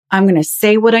I'm going to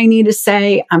say what I need to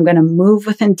say. I'm going to move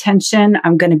with intention.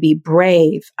 I'm going to be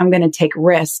brave. I'm going to take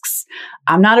risks.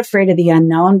 I'm not afraid of the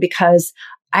unknown because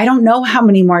I don't know how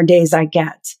many more days I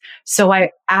get. So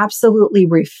I absolutely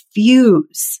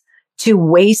refuse to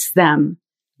waste them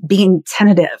being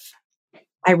tentative.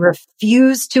 I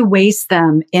refuse to waste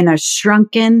them in a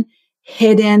shrunken,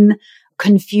 hidden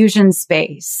confusion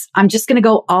space. I'm just going to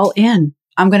go all in.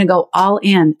 I'm going to go all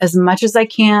in as much as I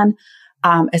can,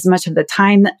 as much of the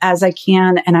time as I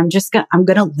can. And I'm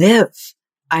going to live.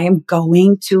 I am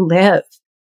going to live.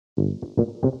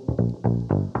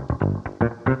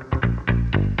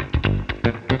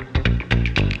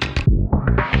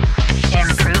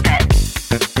 Improve it.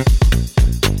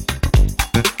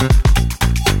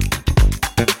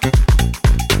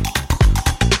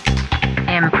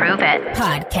 Improve it.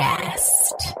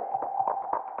 Podcast.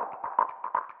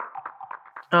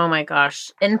 Oh my gosh.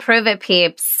 Improve it,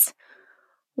 peeps.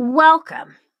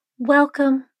 Welcome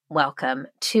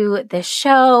to the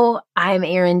show. I'm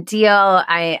Erin Deal.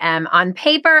 I am on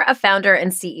paper a founder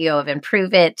and CEO of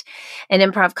Improve It, an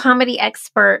improv comedy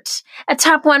expert, a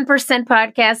top 1%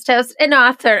 podcast host, an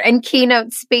author and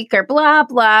keynote speaker, blah,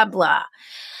 blah, blah.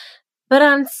 But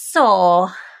on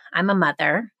soul, I'm a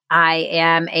mother. I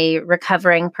am a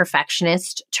recovering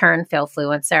perfectionist turned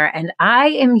failfluencer, and I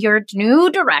am your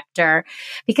new director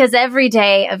because every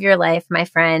day of your life, my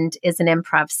friend, is an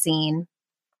improv scene.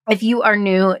 If you are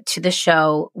new to the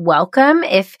show, welcome.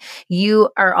 If you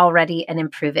are already an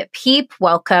Improve It peep,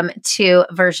 welcome to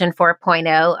version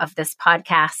 4.0 of this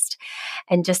podcast.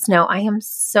 And just know I am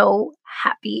so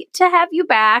happy to have you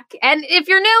back. And if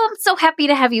you're new, I'm so happy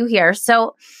to have you here.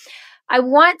 So I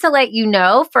want to let you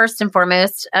know, first and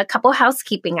foremost, a couple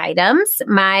housekeeping items.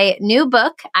 My new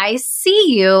book, I See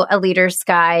You, A Leader's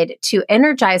Guide to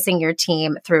Energizing Your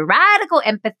Team Through Radical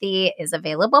Empathy, is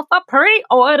available for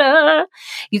pre-order.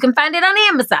 You can find it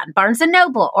on Amazon, Barnes &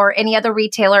 Noble, or any other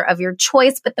retailer of your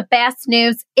choice. But the best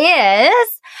news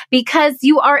is, because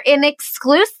you are an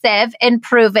exclusive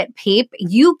Improve It peep,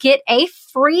 you get a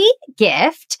free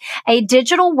gift, a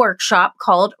digital workshop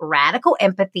called Radical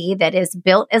Empathy that is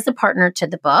built as a partner to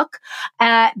the book,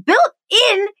 built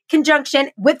in conjunction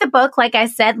with the book, like I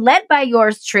said, led by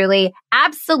yours truly,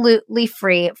 absolutely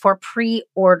free for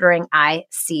pre-ordering I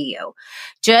See You.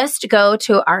 Just go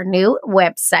to our new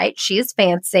website. She's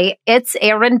fancy. It's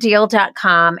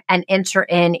erindeal.com and enter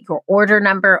in your order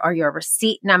number or your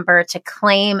receipt number to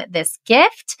claim this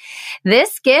gift.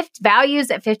 This gift values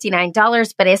at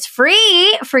 $59, but is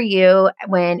free for you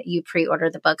when you pre-order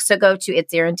the book. So go to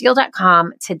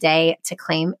itserindeal.com today to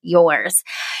claim yours.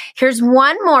 Here's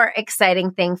one more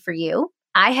exciting thing for you.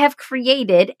 I have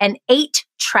created an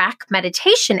 8-track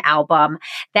meditation album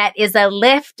that is a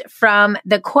lift from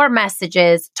the core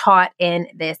messages taught in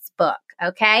this book.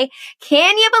 Okay.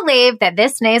 Can you believe that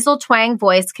this nasal twang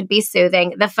voice could be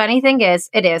soothing? The funny thing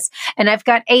is, it is. And I've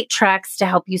got 8 tracks to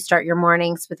help you start your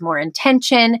mornings with more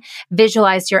intention,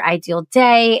 visualize your ideal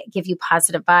day, give you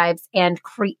positive vibes, and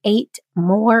create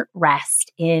more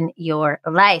rest in your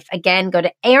life. Again, go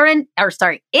to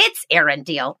it's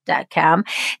erindeal.com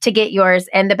to get yours.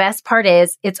 And the best part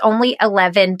is it's only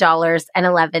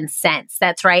 $11.11.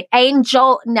 That's right.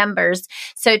 Angel numbers.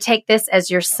 So take this as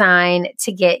your sign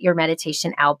to get your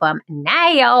meditation album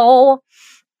now.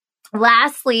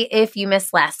 Lastly, if you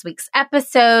missed last week's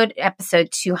episode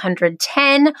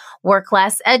 210, Work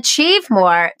Less, Achieve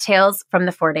More, Tales from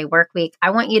the 4-Day Work Week, I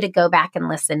want you to go back and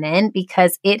listen in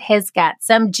because it has got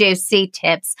some juicy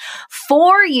tips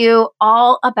for you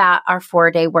all about our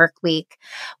 4-day work week.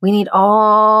 We need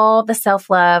all the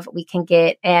self-love we can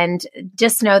get. And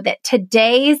just know that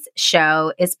today's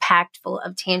show is packed full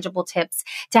of tangible tips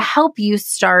to help you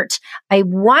start a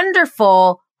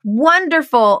wonderful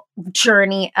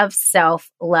journey of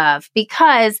self-love,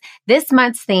 because this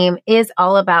month's theme is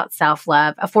all about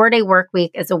self-love. A 4-day work week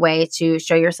is a way to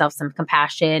show yourself some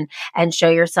compassion and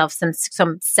show yourself some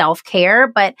self-care.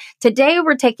 But today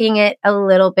we're taking it a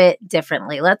little bit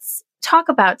differently. Let's talk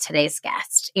about today's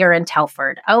guest, Erin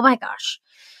Telford. Oh my gosh.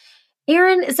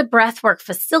 Erin is a breathwork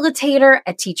facilitator,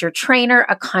 a teacher trainer,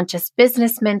 a conscious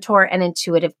business mentor, and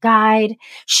intuitive guide.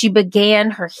 She began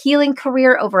her healing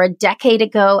career over a decade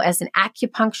ago as an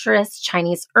acupuncturist,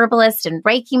 Chinese herbalist, and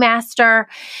Reiki master.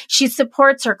 She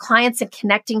supports her clients in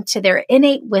connecting to their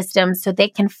innate wisdom so they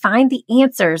can find the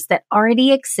answers that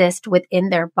already exist within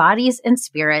their bodies and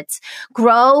spirits,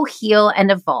 grow, heal, and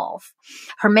evolve.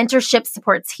 Her mentorship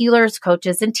supports healers,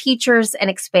 coaches, and teachers in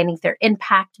expanding their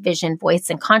impact, vision, voice,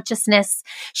 and consciousness business.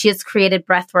 She has created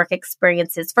breathwork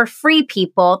experiences for free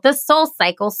people, the Soul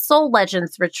Cycle Soul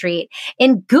Legends Retreat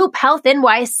in Goop Health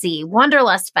NYC,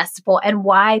 Wanderlust Festival, and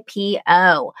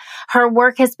YPO. Her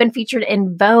work has been featured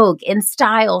in Vogue, in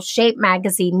Style, Shape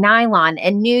Magazine, Nylon,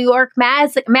 and New York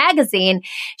Magazine.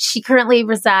 She currently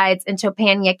resides in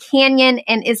Topanga Canyon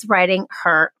and is writing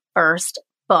her first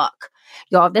book.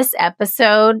 Y'all, this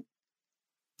episode,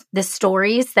 the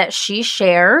stories that she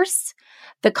shares,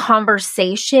 the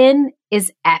conversation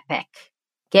is epic.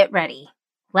 Get ready.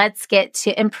 Let's get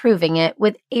to improving it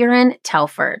with Erin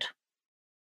Telford.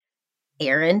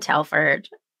 Erin Telford,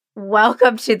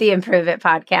 welcome to the Improve It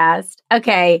podcast.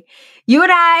 Okay, you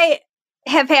and I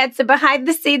have had some behind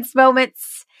the scenes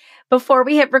moments before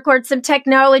we hit record, some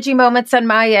technology moments on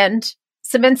my end,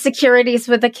 some insecurities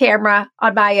with the camera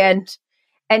on my end.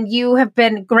 And you have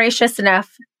been gracious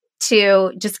enough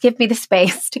to just give me the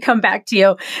space to come back to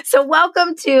you. So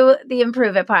welcome to the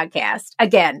Improve It podcast.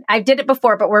 Again, I did it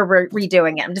before, but we're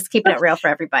redoing it. I'm just keeping it real for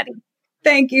everybody.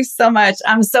 Thank you so much.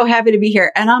 I'm so happy to be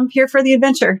here. And I'm here for the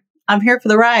adventure. I'm here for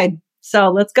the ride. So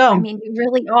let's go. I mean, you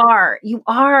really are. You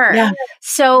are. Yeah.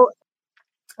 So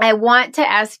I want to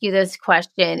ask you this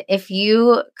question. If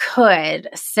you could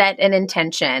set an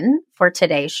intention for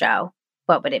today's show,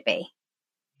 what would it be?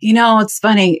 You know, it's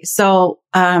funny. So,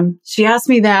 she asked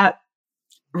me that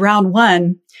round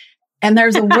one, and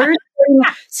there's a word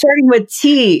starting with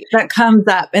T that comes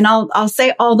up, and I'll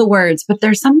say all the words, but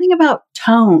there's something about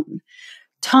tone.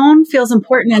 Tone feels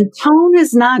important, and tone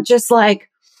is not just like,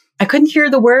 I couldn't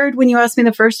hear the word when you asked me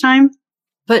the first time,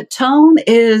 but tone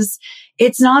is,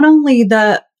 it's not only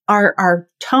our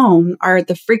tone,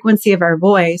 the frequency of our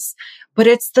voice, but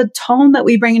it's the tone that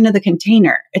we bring into the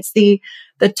container. It's the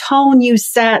tone you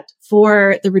set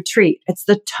for the retreat. It's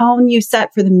the tone you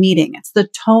set for the meeting. It's the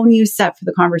tone you set for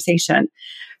the conversation.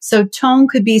 So tone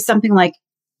could be something like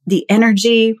the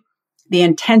energy, the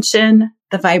intention,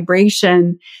 the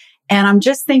vibration. And I'm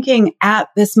just thinking at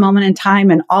this moment in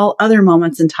time and all other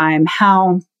moments in time,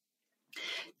 how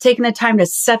taking the time to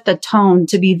set the tone,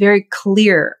 to be very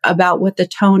clear about what the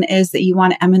tone is that you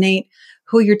want to emanate,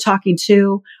 who you're talking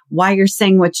to, why you're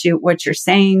saying what you're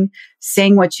saying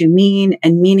what you mean,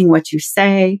 and meaning what you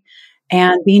say,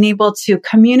 and being able to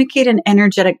communicate an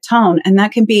energetic tone. And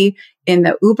that can be in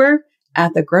the Uber,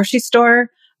 at the grocery store,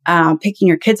 picking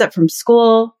your kids up from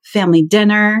school, family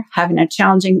dinner, having a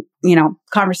challenging,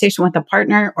 conversation with a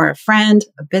partner or a friend,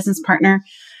 a business partner.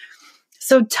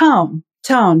 So tone,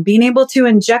 being able to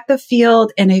inject the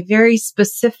field in a very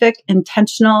specific,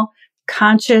 intentional,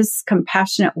 conscious,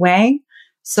 compassionate way,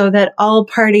 so that all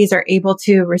parties are able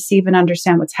to receive and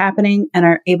understand what's happening and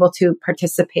are able to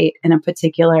participate in a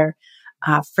particular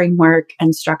framework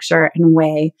and structure and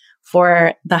way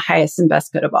for the highest and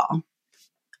best good of all.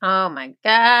 Oh my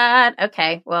God.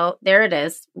 Okay. Well, there it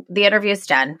is. The interview's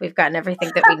done. We've gotten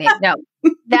everything that we need. No,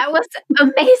 that was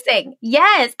amazing.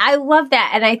 Yes. I love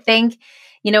that. And I think,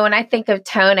 when I think of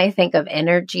tone, I think of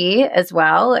energy as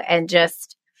well, and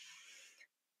just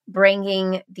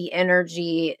bringing the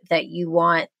energy that you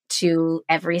want to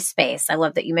every space. I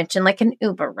love that you mentioned like an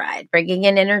Uber ride, bringing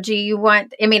in energy you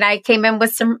want. I mean, I came in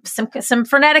with some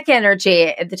frenetic energy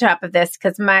at the top of this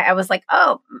because I was like,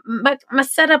 oh, my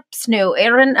setup's new,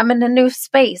 Erin. I'm in a new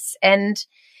space, and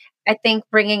I think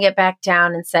bringing it back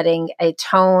down and setting a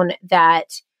tone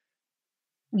that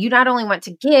you not only want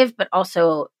to give, but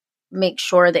also make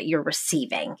sure that you're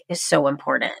receiving is so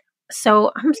important.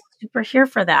 So I'm super here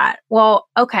for that. Well,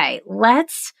 okay,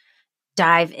 let's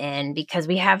dive in because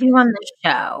we have you on the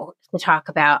show to talk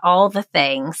about all the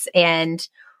things. And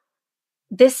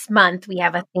this month we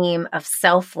have a theme of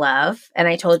self-love. And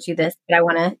I told you this, but I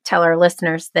want to tell our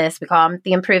listeners this. We call them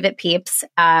the Improve It peeps.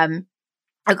 A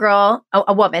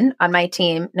woman on my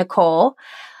team, Nicole,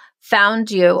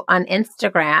 found you on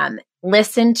Instagram,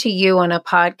 listened to you on a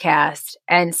podcast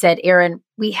and said, Erin,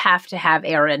 we have to have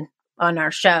Erin on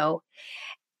our show.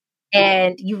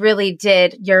 And you really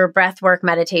did. Your breathwork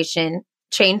meditation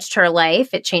changed her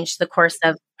life. It changed the course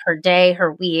of her day,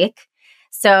 her week.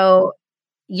 So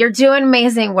you're doing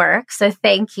amazing work. So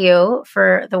thank you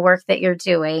for the work that you're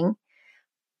doing.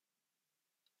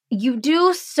 You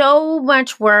do so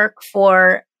much work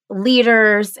for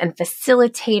leaders and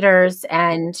facilitators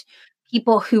and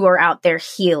people who are out there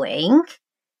healing.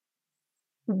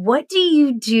 What do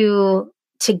you do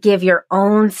to give your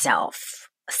own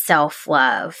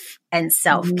self-love and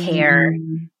self-care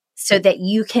so that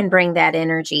you can bring that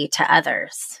energy to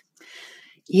others?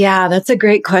 Yeah, that's a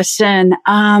great question.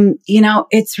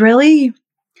 It's really,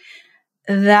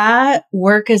 that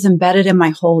work is embedded in my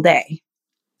whole day.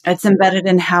 It's embedded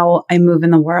in how I move in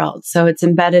the world. So it's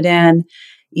embedded in,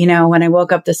 When I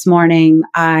woke up this morning,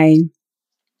 I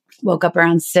woke up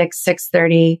around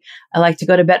 6:30. I like to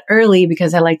go to bed early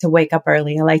because I like to wake up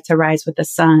early. I like to rise with the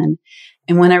sun.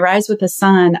 And when I rise with the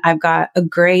sun, I've got a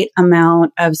great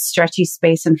amount of stretchy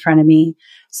space in front of me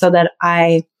so that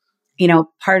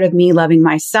part of me loving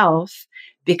myself,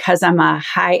 because I'm a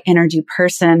high energy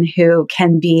person who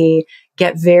can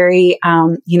get very,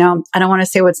 I don't want to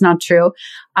say what's not true.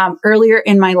 Earlier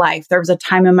in my life, there was a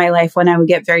time in my life when I would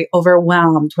get very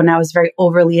overwhelmed, when I was very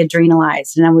overly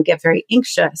adrenalized, and I would get very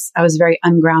anxious. I was very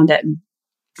ungrounded.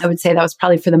 I would say that was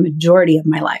probably for the majority of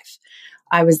my life.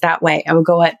 I was that way. I would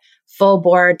go at full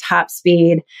bore, top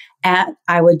speed. And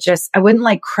I wouldn't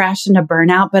like crash into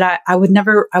burnout, but I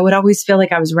would always feel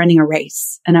like I was running a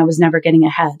race and I was never getting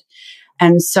ahead.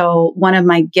 And so one of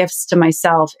my gifts to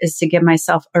myself is to give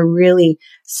myself a really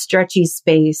stretchy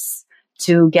space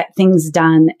to get things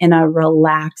done in a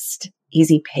relaxed,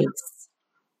 easy pace.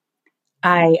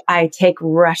 I take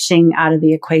rushing out of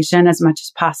the equation as much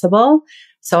as possible.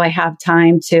 So I have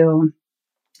time to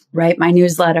write my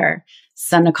newsletter,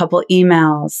 send a couple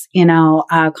emails,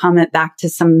 comment back to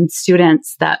some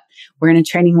students that were in a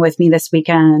training with me this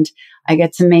weekend. I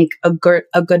get to make a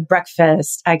good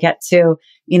breakfast. I get to,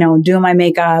 do my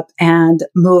makeup and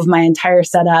move my entire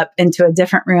setup into a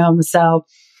different room. So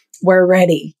we're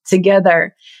ready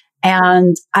together.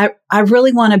 And I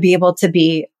really want to be able to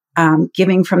be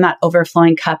giving from that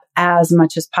overflowing cup as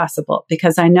much as possible,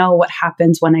 because I know what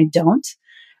happens when I don't.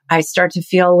 I start to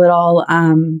feel a little,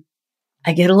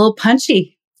 I get a little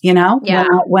punchy, Yeah.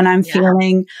 when I'm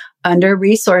feeling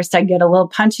under-resourced, I get a little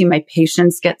punchy. My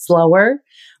patience gets lower.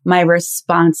 My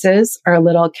responses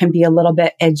can be a little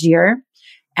bit edgier.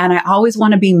 And I always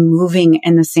want to be moving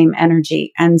in the same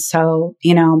energy. And so,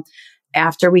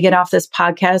 after we get off this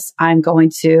podcast, I'm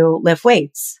going to lift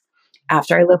weights.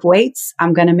 After I lift weights,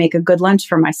 I'm going to make a good lunch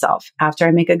for myself. After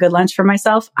I make a good lunch for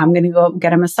myself, I'm going to go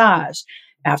get a massage.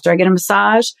 After I get a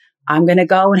massage, I'm going to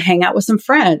go and hang out with some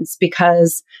friends,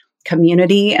 because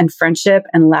community and friendship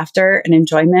and laughter and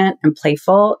enjoyment and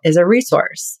playful is a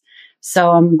resource.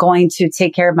 So I'm going to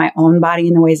take care of my own body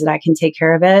in the ways that I can take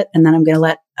care of it. And then I'm going to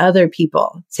let other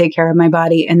people take care of my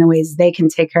body in the ways they can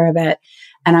take care of it.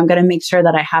 And I'm going to make sure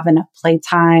that I have enough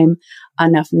playtime,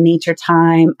 enough nature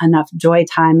time, enough joy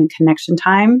time and connection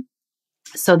time,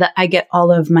 so that I get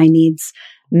all of my needs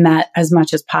met as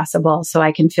much as possible, so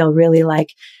I can feel really like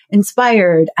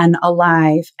inspired and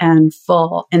alive and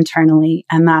full internally.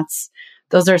 And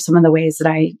those are some of the ways that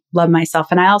I love myself.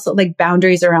 And I also like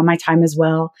boundaries around my time as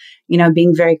well.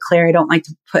 Being very clear. I don't like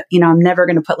to put, I'm never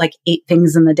going to put like 8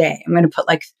 things in the day. I'm going to put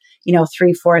like,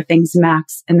 3, 4 things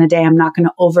max in the day. I'm not going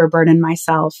to overburden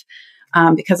myself,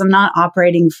 because I'm not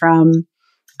operating from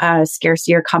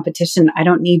scarcity or competition.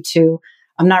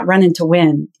 I'm not running to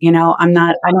win. I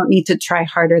don't need to try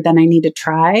harder than I need to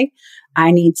try.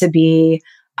 I need to be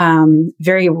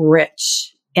very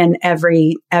rich in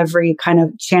every kind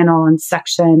of channel and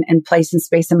section and place and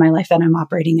space in my life that I'm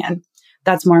operating in.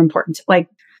 That's more important. Like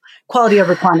quality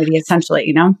over quantity,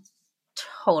 essentially,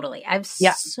 Totally. I have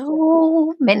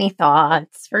so many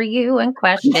thoughts for you and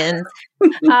questions.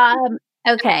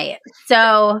 Okay.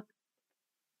 So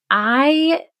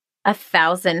I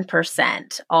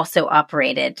 1,000% also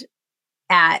operated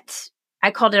at,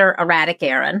 I called it erratic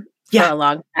Erin for a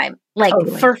long time,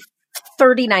 for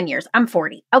 39 years. I'm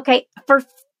 40. Okay.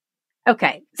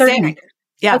 39 same. years.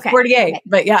 Yeah. Okay. 48, okay.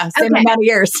 But same amount of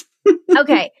years.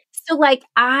 Okay. So like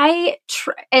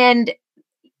and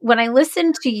when I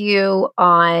listened to you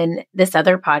on this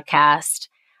other podcast,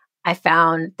 I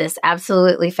found this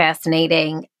absolutely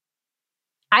fascinating.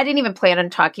 I didn't even plan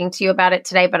on talking to you about it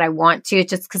today, but I want to,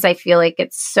 just because I feel like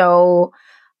it's so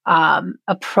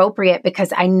appropriate,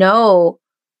 because I know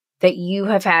that you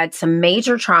have had some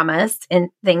major traumas and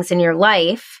things in your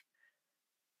life.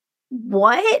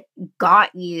 What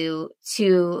got you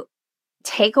to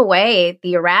take away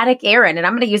the erratic Erin? And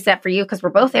I'm going to use that for you because we're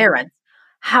both Erins.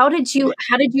 How did you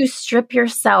strip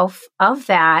yourself of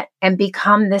that and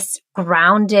become this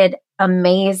grounded,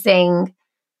 amazing,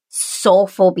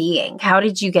 soulful being? How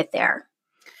did you get there?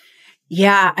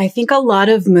 Yeah, I think a lot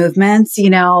of movements,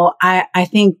 I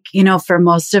think, for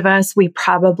most of us, we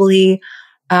probably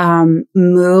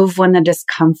move when the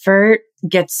discomfort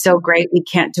gets so great we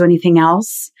can't do anything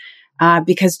else,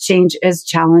 because change is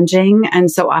challenging. And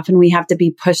so often we have to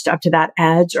be pushed up to that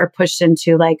edge or pushed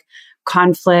into like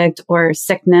conflict or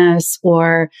sickness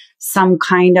or some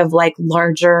kind of like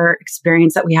larger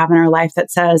experience that we have in our life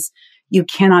that says, you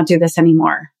cannot do this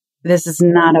anymore. This is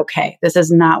not okay. This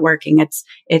is not working. It's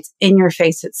in your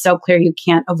face. It's so clear you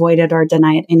can't avoid it or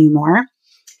deny it anymore.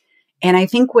 And I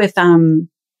think with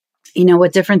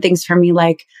with different things for me,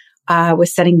 like with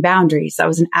setting boundaries. That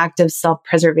was an act of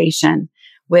self-preservation,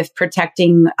 with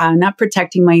protecting, not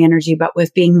protecting my energy, but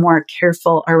with being more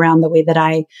careful around the way that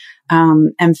I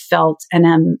am felt and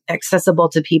am accessible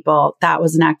to people. That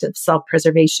was an act of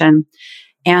self-preservation.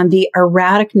 And the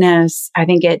erraticness, I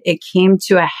think it came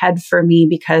to a head for me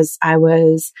because I've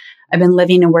been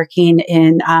living and working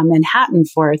in Manhattan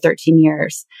for 13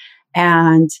 years.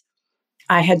 And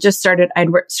I had just started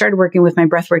working with my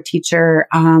breathwork teacher,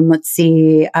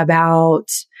 about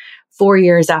 4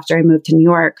 years after I moved to New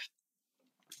York.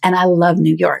 And I love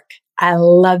New York. I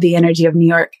love the energy of New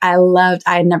York. I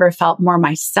had never felt more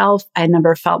myself. I had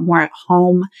never felt more at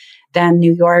home than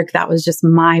New York. That was just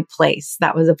my place.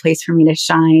 That was a place for me to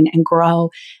shine and grow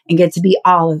and get to be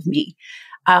all of me.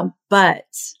 But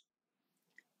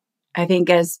I think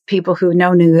as people who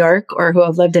know New York or who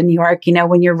have lived in New York,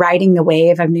 when you're riding the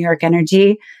wave of New York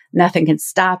energy, nothing can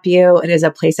stop you. It is a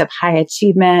place of high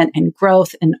achievement and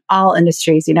growth in all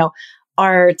industries,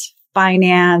 art,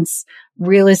 finance,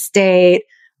 real estate,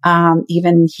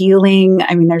 even healing.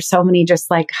 I mean, there's so many just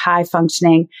like high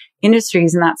functioning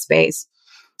industries in that space.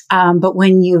 But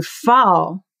when you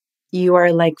fall, you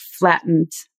are like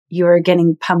flattened. You are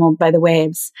getting pummeled by the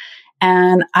waves.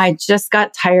 And I just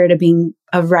got tired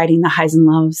of riding the highs and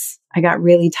lows. I got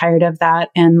really tired of that.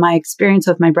 And my experience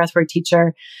with my breathwork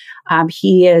teacher,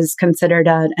 he is considered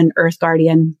an earth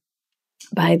guardian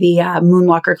by the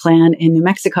Moonwalker clan in New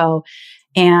Mexico.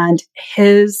 And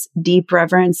his deep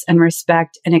reverence and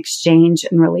respect and exchange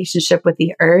and relationship with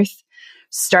the earth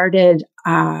started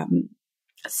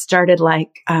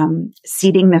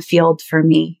seeding the field for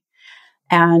me.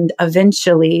 And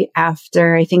eventually,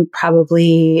 after I think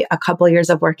probably a couple of years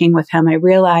of working with him, I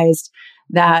realized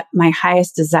that my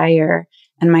highest desire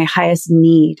and my highest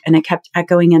need, and it kept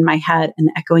echoing in my head,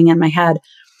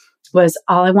 was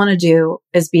all I want to do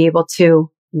is be able to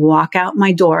walk out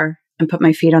my door and put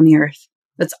my feet on the earth.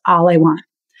 That's all I want.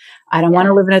 I don't want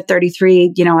to live in a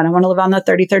 33, I don't want to live on the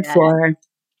 33rd floor.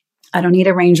 I don't need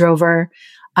a Range Rover.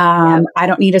 I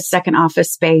don't need a second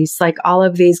office space. Like all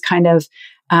of these kind of,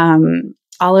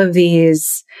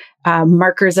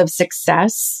 markers of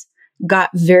success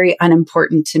got very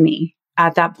unimportant to me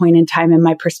at that point in time. And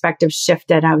my perspective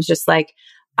shifted. I was just like,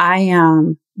 I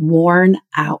am worn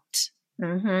out.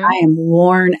 Mm-hmm. I am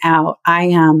worn out.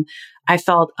 I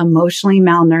felt emotionally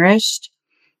malnourished.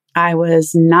 I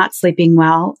was not sleeping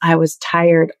well. I was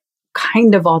tired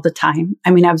kind of all the time.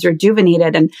 I mean, I was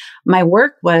rejuvenated and my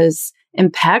work was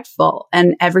impactful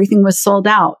and everything was sold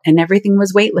out and everything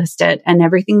was waitlisted and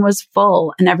everything was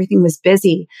full and everything was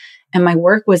busy. And my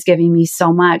work was giving me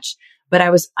so much, but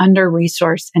I was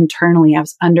under-resourced internally. I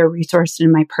was under-resourced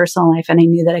in my personal life. And I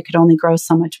knew that I could only grow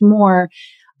so much more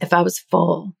if I was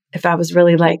full, if I was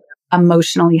really like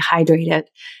emotionally hydrated.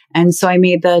 And so I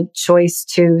made the choice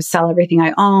to sell everything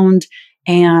I owned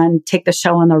and take the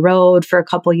show on the road for a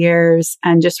couple years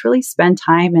and just really spend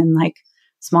time in like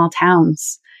small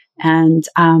towns and,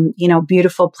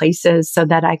 beautiful places so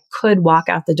that I could walk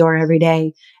out the door every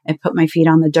day and put my feet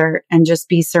on the dirt and just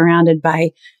be surrounded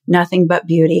by nothing but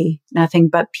beauty, nothing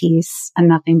but peace, and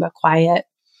nothing but quiet.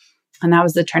 And that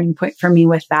was the turning point for me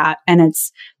with that. And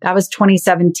that was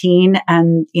 2017.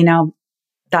 And,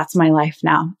 that's my life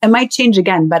now. It might change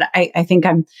again, but I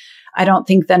don't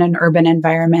think that an urban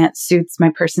environment suits my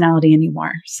personality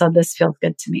anymore. So this feels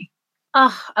good to me.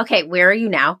 Oh, okay. Where are you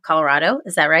now? Colorado?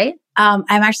 Is that right? I'm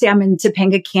in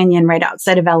Topanga Canyon right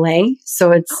outside of LA. So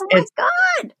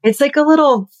God. It's like a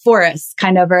little forest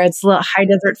kind of, or it's a little high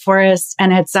desert forest.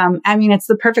 And it's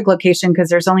the perfect location because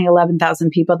there's only 11,000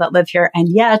 people that live here. And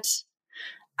yet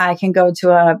I can go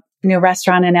to a new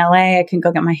restaurant in LA. I can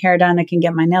go get my hair done. I can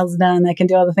get my nails done. I can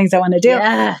do all the things I want to do.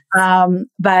 Yeah.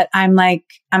 But I'm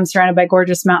surrounded by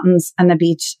gorgeous mountains and the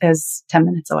beach is 10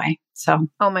 minutes away. So,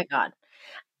 oh my God.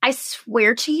 I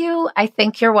swear to you, I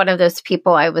think you're one of those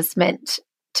people I was meant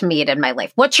to meet in my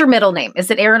life. What's your middle name? Is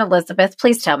it Erin Elizabeth?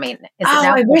 Please tell me.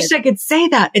 I wish I could say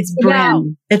that. It's Bren.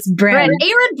 No. It's Bren.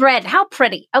 Erin Bren. How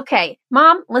pretty. Okay.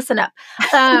 Mom, listen up.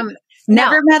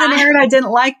 Never met an Erin I didn't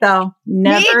like, though.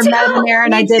 Never met an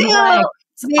Erin I didn't like.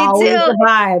 It's always the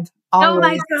vibe. Always. Oh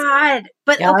my God.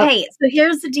 But okay, so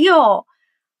here's the deal.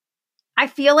 I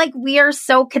feel like we are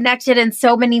so connected in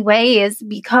so many ways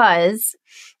because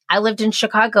I lived in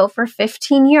Chicago for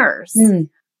 15 years. Mm.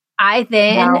 I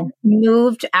then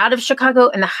moved out of Chicago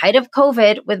in the height of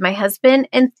COVID with my husband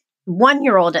and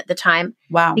 1-year-old at the time.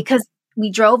 Wow. Because we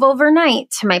drove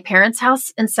overnight to my parents'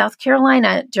 house in South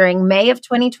Carolina during May of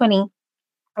 2020.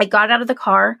 I got out of the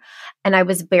car and I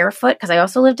was barefoot because I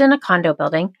also lived in a condo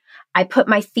building. I put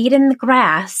my feet in the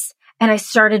grass and I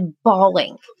started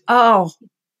bawling. Oh,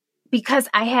 because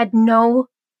I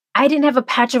didn't have a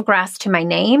patch of grass to my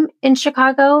name in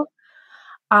Chicago.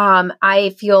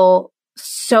 I feel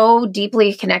so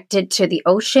deeply connected to the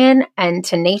ocean and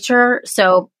to nature.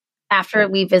 So after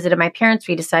we visited my parents,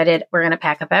 we decided we're going to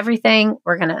pack up everything.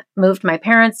 We're going to move to my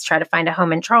parents, try to find a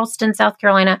home in Charleston, South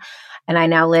Carolina. And I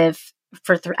now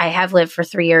I have lived for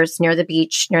 3 years near the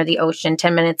beach, near the ocean,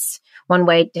 10 minutes one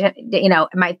way.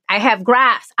 I have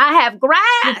grass.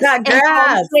 You got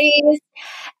grass.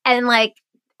 And like,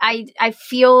 I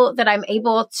feel that I'm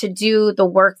able to do the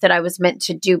work that I was meant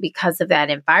to do because of that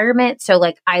environment. So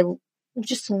like, I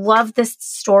just love this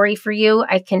story for you.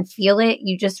 I can feel it.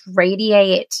 You just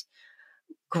radiate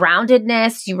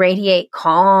groundedness. You radiate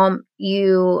calm.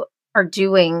 You are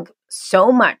doing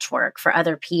so much work for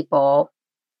other people.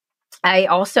 I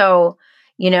also,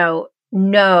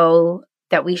 know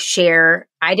that we share.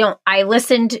 I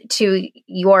listened to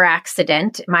your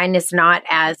accident. Mine is not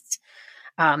as,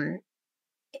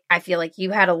 I feel like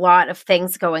you had a lot of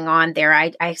things going on there.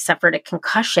 I suffered a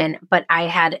concussion, but I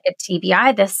had a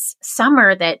TBI this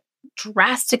summer that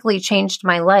drastically changed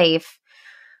my life.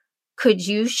 Could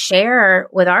you share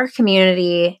with our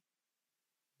community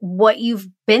what you've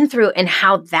been through and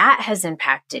how that has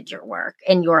impacted your work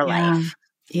and your life?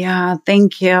 Yeah,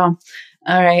 thank you.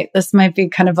 All right. This might be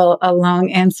kind of a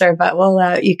long answer,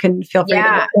 but you can feel free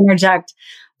to interject.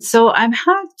 So I've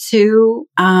had two,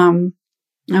 I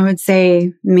would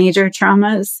say, major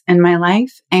traumas in my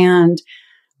life and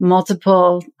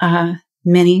multiple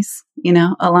minis,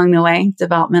 along the way,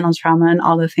 developmental trauma and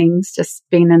all the things. Just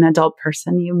being an adult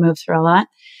person, you move through a lot.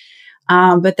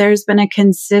 But there's been a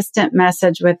consistent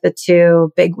message with the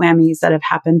two big whammies that have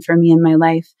happened for me in my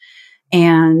life.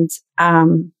 And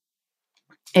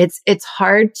it's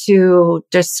hard to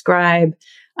describe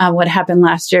what happened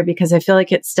last year because I feel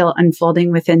like it's still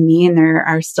unfolding within me, and there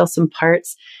are still some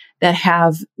parts that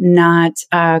have not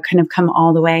kind of come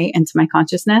all the way into my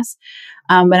consciousness.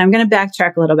 But I'm going to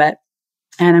backtrack a little bit,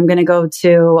 and I'm going to go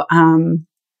to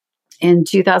in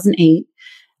 2008,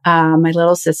 my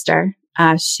little sister.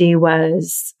 She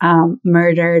was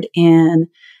murdered in.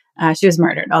 She was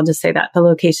murdered. I'll just say that the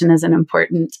location isn't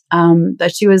important.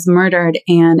 But she was murdered,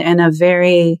 and in a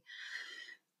very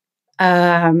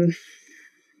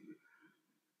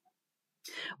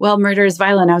well, murder is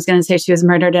violent. I was going to say she was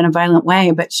murdered in a violent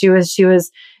way, but she was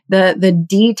the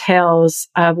details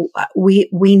of,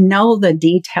 we know the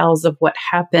details of what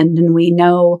happened, and we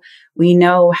know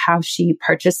how she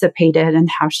participated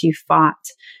and how she fought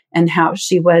and how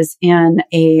she was in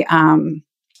a,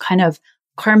 kind of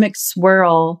karmic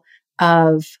swirl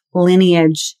of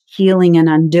lineage healing and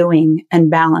undoing and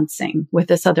balancing with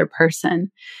this other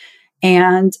person.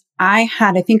 And I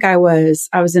think I was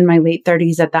in my late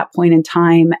 30s at that point in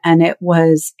time. And it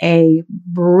was a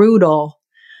brutal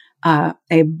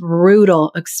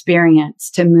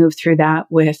experience to move through that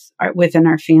within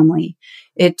our family.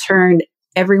 It turned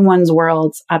everyone's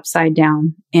worlds upside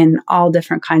down in all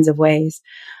different kinds of ways.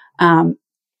 And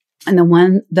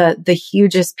the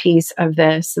hugest piece of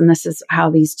this, and this is how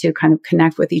these two kind of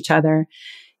connect with each other,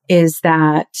 is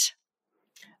that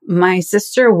my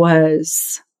sister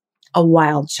was a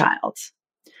wild child.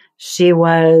 She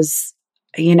was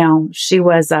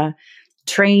a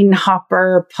train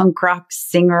hopper, punk rock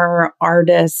singer,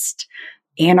 artist,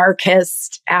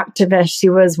 anarchist, activist. She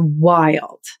was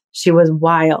wild.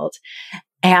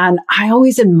 And I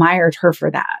always admired her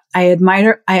for that. I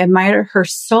admired her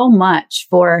so much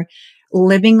for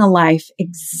living a life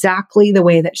exactly the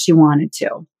way that she wanted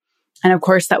to. And of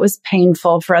course, that was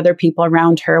painful for other people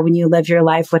around her when you live your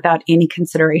life without any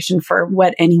consideration for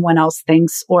what anyone else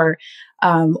thinks or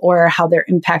how they're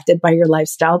impacted by your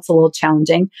lifestyle. It's a little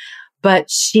challenging, but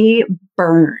she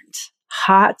burned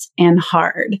hot and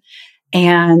hard.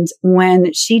 And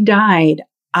when she died,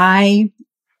 I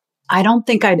don't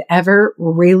think I'd ever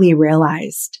really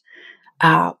realized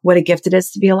what a gift it is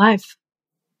to be alive.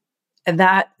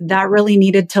 That really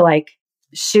needed to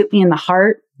shoot me in the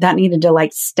heart. That needed to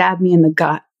stab me in the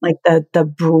gut, the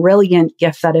brilliant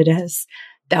gift that it is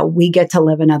that we get to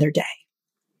live another day.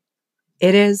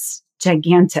 It is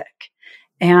gigantic.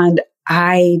 And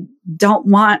I don't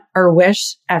want or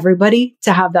wish everybody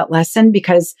to have that lesson,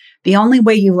 because the only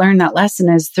way you learn that lesson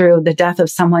is through the death of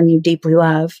someone you deeply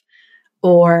love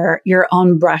or your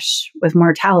own brush with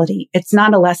mortality. It's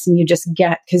not a lesson you just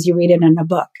get because you read it in a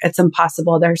book. It's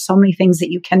impossible. There are so many things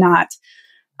that you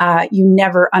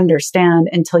never understand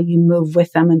until you move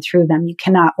with them and through them. You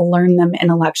cannot learn them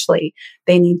intellectually.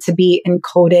 They need to be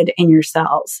encoded in your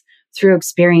cells through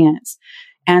experience.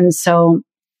 And so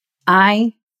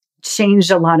I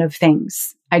changed a lot of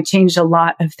things I changed a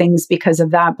lot of things because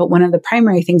of that. But one of the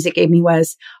primary things it gave me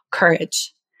was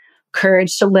courage,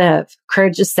 courage to live,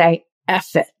 courage to say,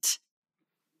 F it.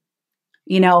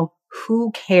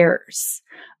 Who cares?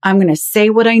 I'm going to say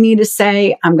what I need to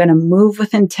say. I'm going to move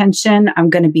with intention. I'm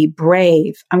going to be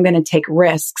brave. I'm going to take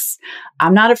risks.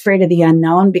 I'm not afraid of the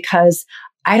unknown because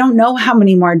I don't know how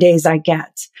many more days I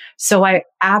get. So I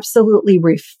absolutely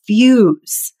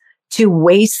refuse to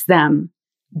waste them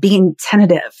being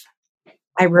tentative.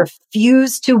 I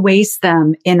refuse to waste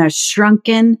them in a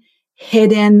shrunken,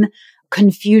 hidden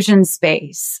confusion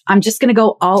space. I'm just going to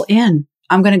go all in.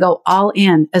 I'm going to go all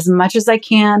in as much as I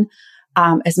can,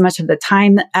 as much of the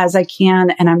time as I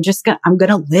can. And I'm going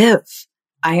to live.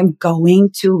 I am going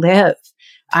to live.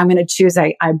 I'm going to choose.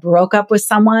 I broke up with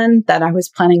someone that I was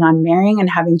planning on marrying and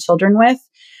having children with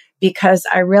because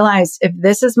I realized if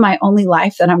this is my only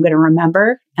life that I'm going to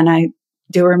remember, and I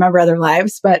do remember other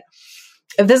lives, but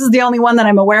if this is the only one that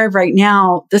I'm aware of right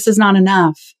now, this is not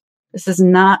enough. This is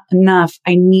not enough.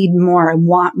 I need more. I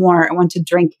want more. I want to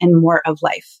drink in more of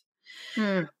life.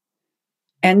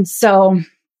 And so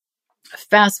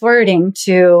fast forwarding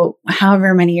to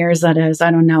however many years that is,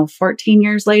 I don't know, 14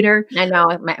 years later. I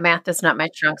know math is not my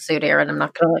strong suit, Erin. I'm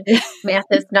not going to, math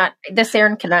is not, this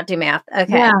Erin cannot do math.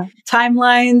 Okay. Yeah.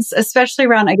 Timelines, especially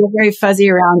I get very fuzzy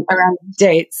around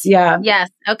dates. Yeah. Yes.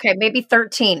 Okay. Maybe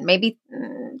 13, maybe.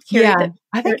 I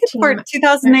think it's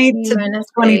 2008 to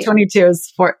 2022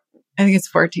 is I think it's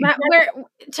 14.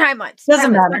 Timelines.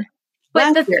 Doesn't matter.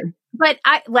 But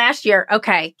last year,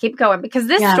 okay, keep going because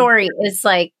this story is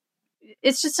like,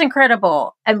 it's just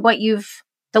incredible. And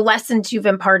the lessons you've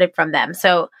imparted from them.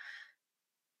 So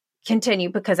continue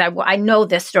because I know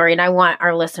this story and I want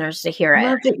our listeners to hear it.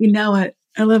 I love that you know it.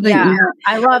 I love that you know it.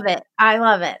 I love it. I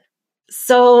love it.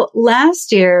 So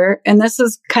last year, and this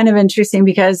is kind of interesting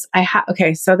because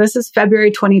so this is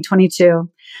February 2022.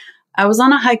 I was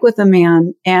on a hike with a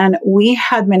man and we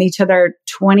had met each other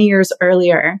 20 years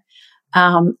earlier.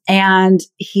 And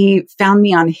he found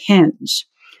me on Hinge.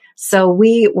 So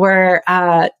we were,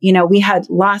 we had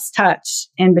lost touch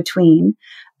in between.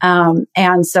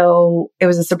 And so it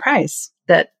was a surprise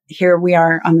that here we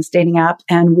are on this dating app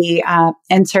and we,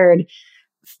 entered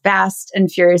fast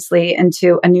and furiously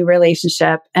into a new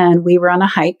relationship. And we were on a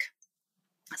hike.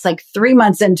 It's like 3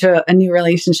 months into a new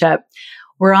relationship.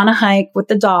 We're on a hike with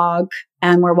the dog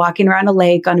and we're walking around a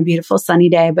lake on a beautiful sunny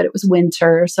day, but it was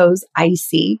winter. So it was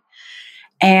icy.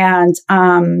 And,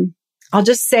 I'll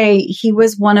just say he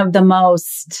was one of the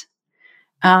most,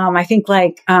 I think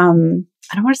I don't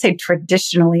want to say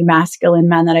traditionally masculine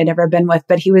men that I'd ever been with,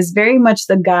 but he was very much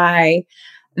the guy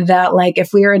that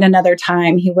if we were in another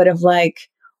time, he would have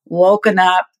woken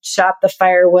up, chopped the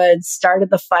firewood, started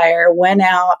the fire, went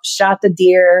out, shot the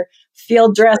deer,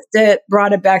 field dressed it,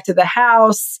 brought it back to the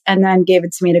house, and then gave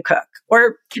it to me to cook.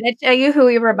 Or can I tell you who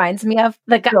he reminds me of?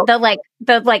 The guy,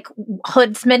 the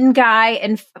hoodsman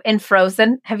guy in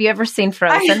Frozen. Have you ever seen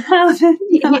Frozen? That's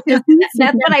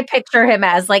what I picture him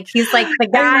as. He's the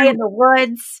guy in the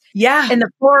woods, in the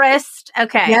forest.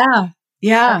 Okay,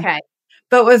 yeah. Okay,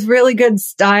 but with really good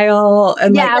style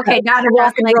and not kind of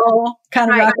rock and roll,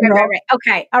 rock and roll. Right.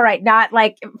 Okay, all right, not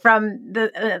from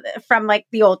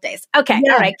the old days. Okay,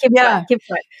 all right, keep going.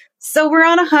 So we're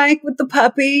on a hike with the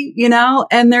puppy,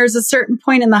 and there's a certain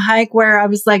point in the hike where I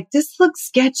was like, this looks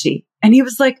sketchy. And he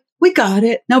was like, we got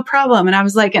it. No problem. And I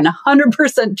was in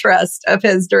 100% trust of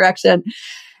his direction.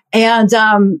 And,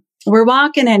 we're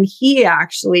walking and he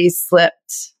actually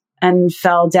slipped and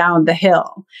fell down the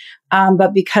hill.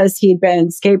 But because he'd been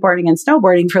skateboarding and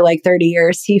snowboarding for 30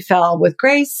 years, he fell with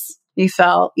grace. He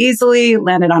fell easily,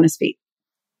 landed on his feet.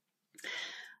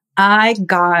 I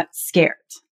got scared.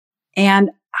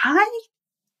 And I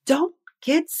don't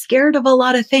get scared of a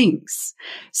lot of things.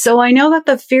 So I know that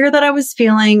the fear that I was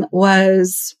feeling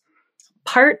was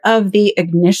part of the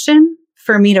ignition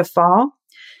for me to fall.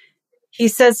 He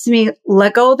says to me,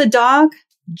 let go of the dog,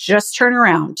 just turn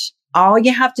around. All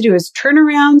you have to do is turn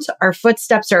around. Our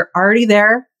footsteps are already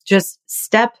there. Just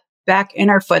step back in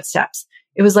our footsteps.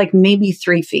 It was maybe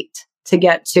 3 feet to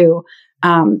get to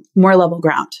more level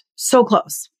ground. So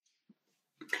close.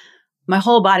 My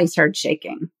whole body started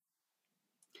shaking.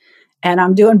 And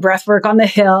I'm doing breath work on the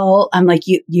hill. I'm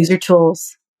use your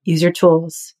tools, use your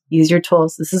tools, use your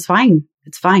tools. This is fine.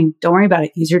 It's fine. Don't worry about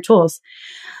it. Use your tools.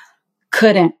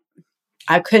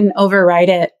 I couldn't override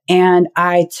it. And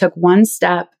I took one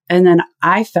step and then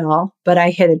I fell, but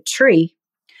I hit a tree,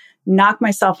 knocked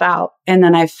myself out. And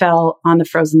then I fell on the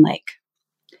frozen lake.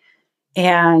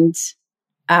 And,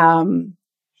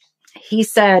 he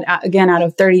said, again, out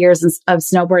of 30 years of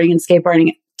snowboarding and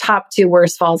skateboarding, top 2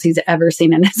 worst falls he's ever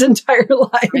seen in his entire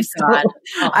life. Oh my God.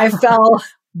 I fell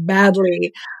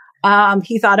badly.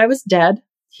 He thought I was dead.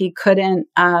 He couldn't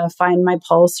find my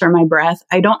pulse or my breath.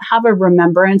 I don't have a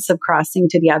remembrance of crossing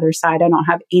to the other side. I don't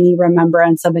have any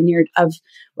remembrance of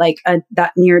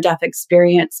that near death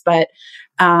experience. But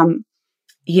we're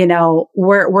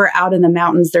out in the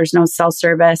mountains. There's no cell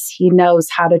service. He knows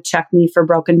how to check me for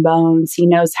broken bones. He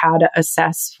knows how to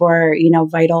assess for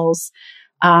vitals.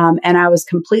 And I was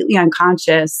completely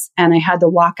unconscious, and I had to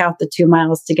walk out the 2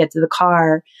 miles to get to the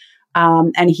car.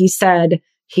 And he said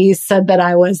that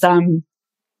I was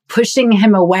pushing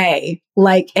him away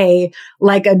like a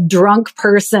drunk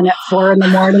person at 4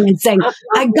 a.m. and saying,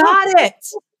 I got it,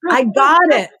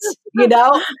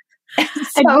 And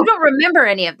you don't remember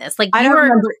any of this. I don't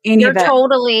remember any of it. You're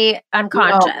totally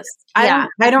unconscious. No,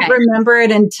 I don't remember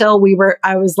it until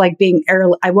I was like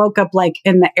I woke up like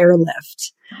in the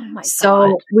airlift. Oh my God.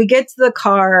 So we get to the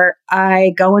car.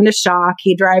 I go into shock.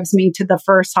 He drives me to the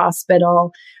first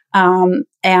hospital. And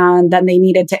then they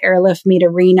needed to airlift me to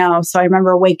Reno. So I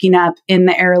remember waking up in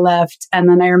the airlift. And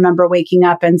then I remember waking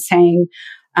up and saying,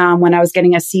 when I was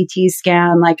getting a CT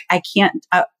scan, like, I can't,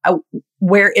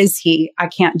 where is he? I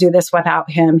can't do this without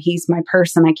him. He's my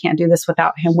person. I can't do this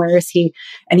without him. Where is he?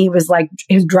 And he was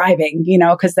driving,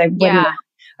 cause I don't know,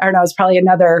 it was probably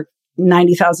another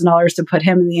 $90,000 to put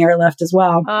him in the airlift as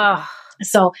well. Oh.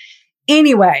 So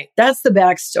anyway, that's the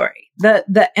backstory.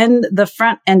 The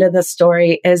front end of the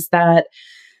story is that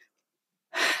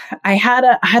I had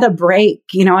a break,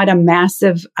 I had a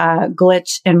massive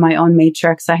glitch in my own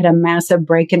matrix. I had a massive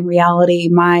break in reality.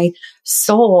 My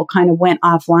soul kind of went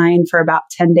offline for about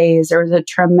 10 days. There was a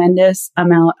tremendous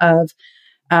amount of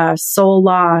soul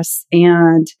loss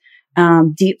and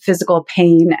deep physical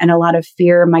pain and a lot of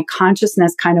fear. My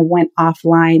consciousness kind of went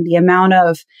offline. The amount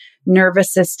of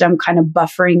nervous system kind of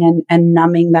buffering and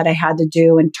numbing that I had to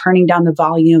do, and turning down the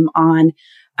volume on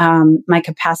my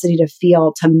capacity to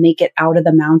feel, to make it out of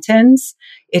the mountains.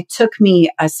 It took me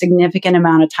a significant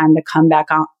amount of time to come back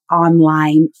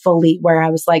online fully, where I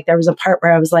was like, there was a part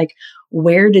where I was like,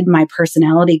 where did my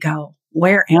personality go?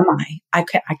 Where am I? I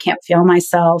can't feel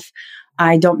myself.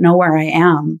 I don't know where I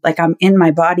am. Like, I'm in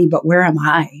my body, but where am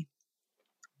I?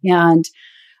 And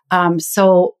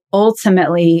so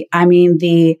ultimately, I mean,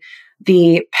 the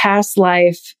past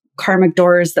life karmic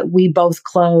doors that we both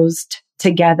closed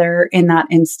together in that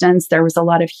instance, there was a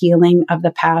lot of healing of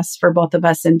the past for both of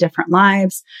us in different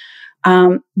lives.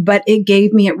 But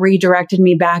it redirected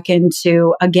me back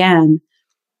into, again,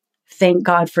 thank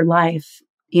God for life.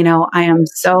 I am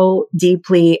so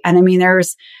deeply, and I mean,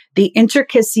 there's the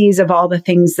intricacies of all the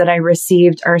things that I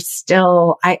received are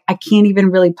still, I can't even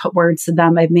really put words to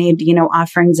them. I've made,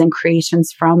 offerings and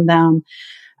creations from them.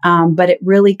 But it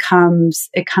really comes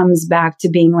back to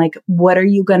being like, what are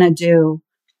you going to do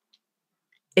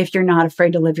if you're not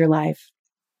afraid to live your life?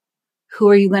 Who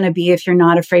are you going to be if you're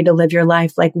not afraid to live your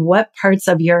life? Like, what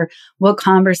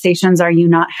conversations are you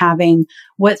not having?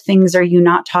 What things are you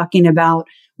not talking about?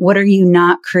 What are you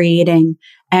not creating?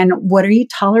 And what are you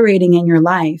tolerating in your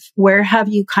life? Where have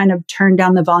you kind of turned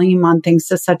down the volume on things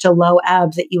to such a low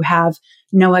ebb that you have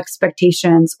no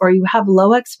expectations, or you have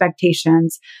low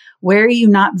expectations? Where are you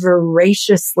not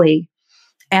voraciously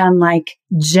and like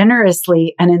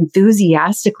generously and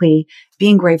enthusiastically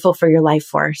being grateful for your life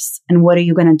force? And what are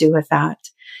you going to do with that?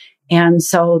 And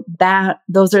so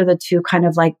those are the two kind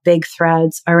of like big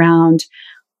threads around,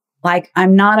 like,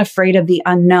 I'm not afraid of the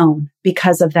unknown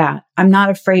because of that. I'm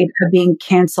not afraid of being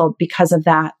canceled because of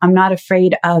that. I'm not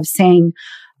afraid of saying,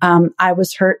 I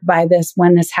was hurt by this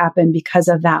when this happened because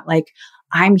of that. Like,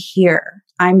 I'm here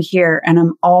and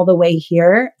I'm all the way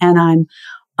here, and I'm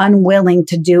unwilling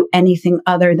to do anything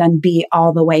other than be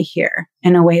all the way here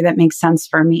in a way that makes sense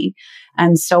for me.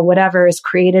 And so whatever is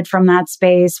created from that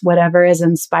space, whatever is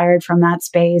inspired from that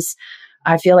space,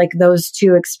 I feel like those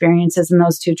two experiences and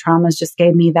those two traumas just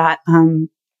gave me that,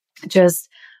 just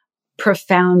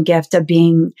profound gift of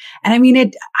being, and I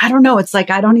mean, I don't know. It's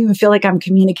like, I don't even feel like I'm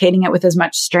communicating it with as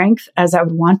much strength as I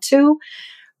would want to,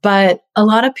 but a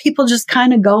lot of people just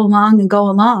kind of go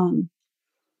along.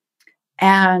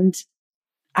 And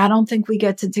I don't think we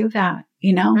get to do that.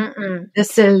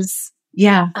 This is,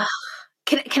 yeah.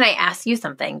 Can I ask you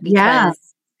something? Because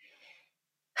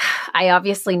I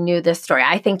obviously knew this story.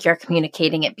 I think you're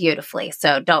communicating it beautifully.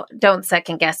 So don't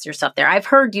second guess yourself there. I've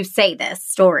heard you say this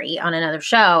story on another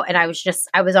show, and I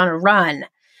was on a run,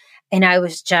 and I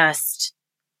was just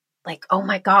like, oh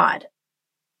my God,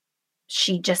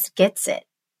 she just gets it.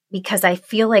 Because I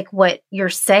feel like what you're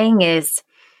saying is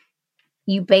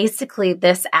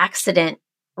this accident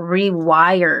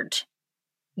rewired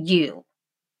you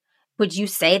Would you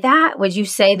say that? Would you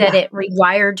say that Yeah. it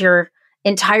rewired your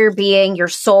entire being, your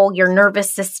soul, your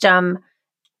nervous system,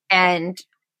 and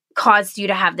caused you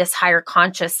to have this higher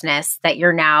consciousness that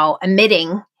you're now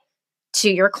emitting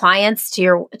to your clients,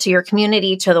 to your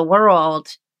community, to the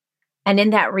world? And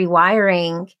in that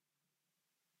rewiring,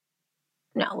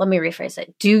 no, let me rephrase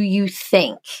it. Do you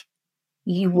think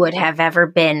you would have ever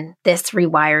been this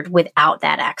rewired without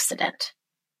that accident?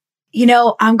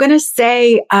 I'm going to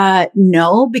say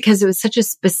no, because it was such a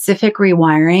specific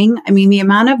rewiring. I mean, the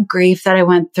amount of grief that I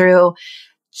went through,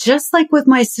 just like with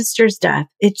my sister's death,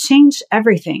 it changed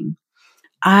everything.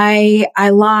 I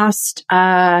lost,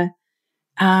 loss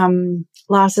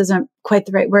isn't quite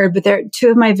the right word, but they're two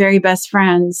of my very best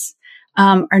friends,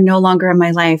 are no longer in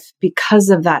my life because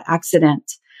of that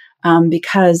accident.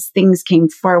 Because things came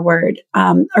forward,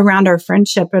 around our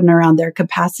friendship and around their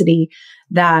capacity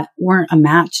that weren't a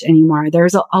match anymore.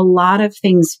 There's a lot of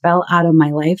things fell out of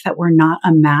my life that were not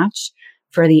a match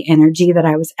for the energy that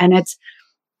I was. And it's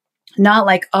not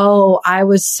like, oh, I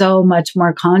was so much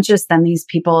more conscious than these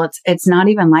people. It's not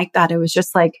even like that. It was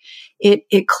just like,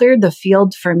 it cleared the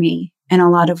field for me in a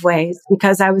lot of ways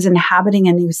because I was inhabiting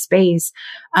a new space.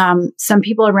 Some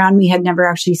people around me had never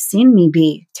actually seen me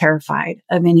be terrified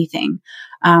of anything.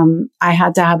 I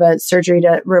had to have a surgery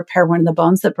to repair one of the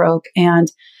bones that broke, and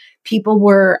people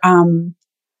were,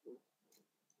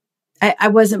 I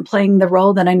wasn't playing the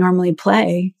role that I normally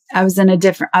play. I was in a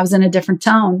different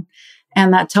tone,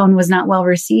 and that tone was not well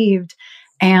received.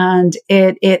 And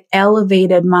it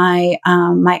elevated my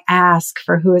ask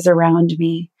for who is around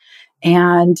me.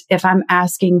 And if I'm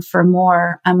asking for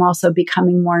more, I'm also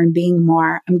becoming more and being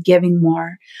more. I'm giving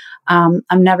more. I'm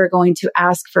never going to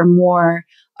ask for more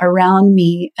around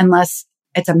me unless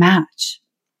it's a match.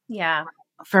 Yeah.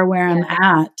 For where I'm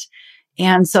at.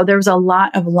 And so there was a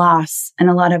lot of loss and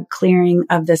a lot of clearing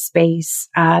of the space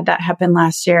that happened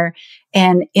last year.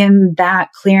 And in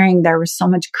that clearing, there was so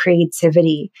much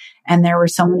creativity and there were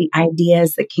so many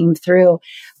ideas that came through.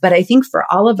 But I think for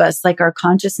all of us, like our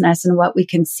consciousness and what we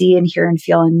can see and hear and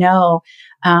feel and know,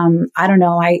 I don't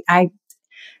know, I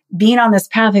being on this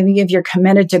path, I think if you're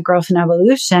committed to growth and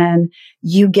evolution,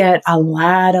 you get a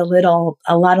lot of little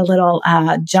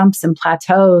jumps and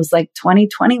plateaus. Like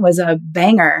 2020 was a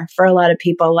banger for a lot of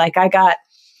people. Like I got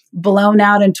blown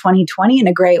out in 2020 in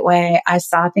a great way. I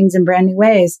saw things in brand new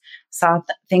ways,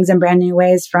 things in brand new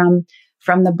ways from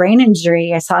the brain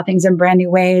injury. I saw things in brand new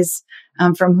ways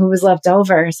from who was left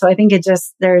over. So I think it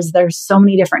just, there's so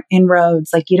many different inroads.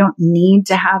 Like you don't need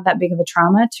to have that big of a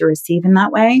trauma to receive in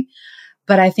that way.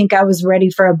 But I think I was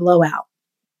ready for a blowout.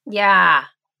 Yeah.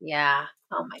 Yeah.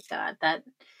 Oh my God.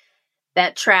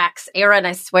 That tracks. Erin,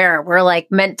 I swear we're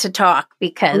like meant to talk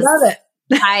because love it.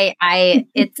 I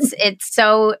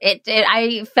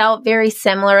felt very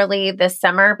similarly this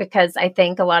summer because I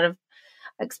think a lot of,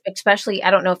 especially, I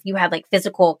don't know if you had like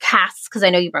physical casts, because I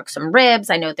know you broke some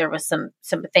ribs. I know there was some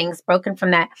things broken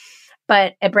from that,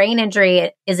 but a brain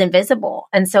injury is invisible.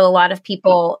 And so a lot of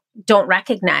people don't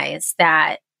recognize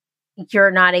that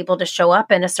you're not able to show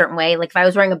up in a certain way. Like if I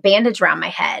was wearing a bandage around my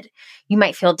head, you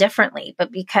might feel differently,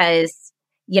 but because,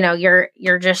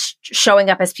 you're just showing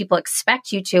up as people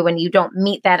expect you to, when you don't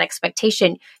meet that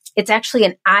expectation, it's actually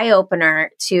an eye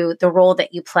opener to the role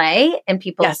that you play in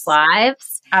people's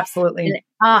lives. Absolutely. And,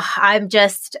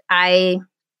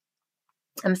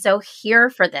 I'm so here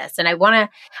for this. And I want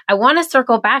to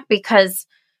circle back because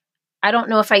I don't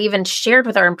know if I even shared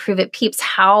with our Improve It peeps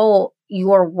how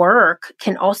your work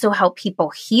can also help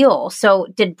people heal. So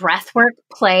did breathwork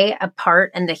play a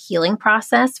part in the healing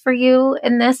process for you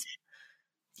in this?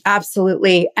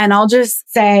 Absolutely. And I'll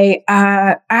just say,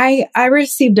 I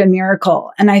received a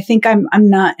miracle, and I think I'm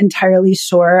not entirely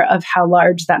sure of how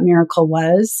large that miracle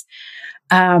was.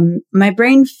 My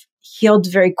brain healed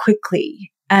very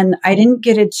quickly, and I didn't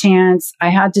get a chance. I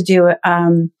had to do it.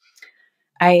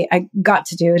 I got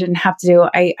to do it, didn't have to do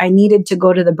it. I needed to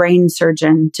go to the brain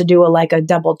surgeon to do a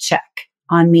double check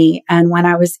on me. And when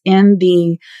I was in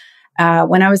the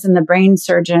brain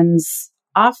surgeon's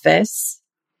office,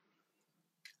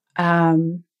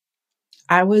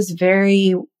 I was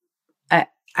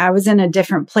I was in a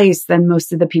different place than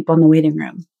most of the people in the waiting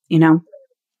room,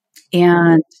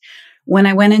 and when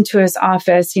I went into his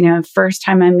office, first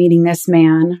time I'm meeting this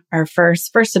man, our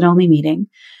first and only meeting.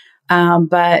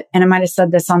 And I might have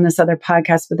said this on this other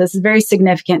podcast, but this is very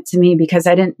significant to me because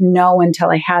I didn't know until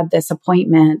I had this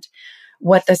appointment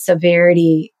what the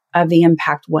severity of the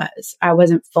impact was. I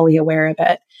wasn't fully aware of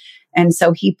it. And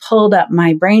so he pulled up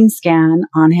my brain scan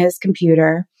on his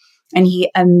computer, and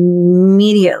he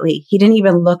didn't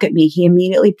even look at me. He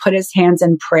immediately put his hands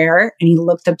in prayer and he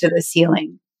looked up to the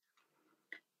ceiling.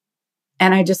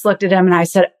 And I just looked at him and I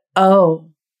said, oh,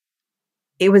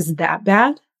 it was that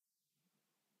bad?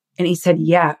 And he said,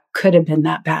 yeah, could have been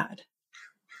that bad.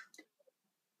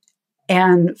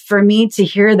 And for me to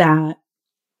hear that,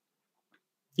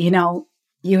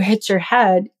 you hit your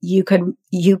head, you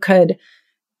could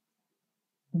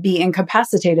be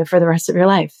incapacitated for the rest of your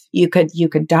life. You could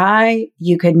die.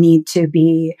 You could need to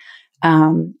be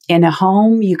in a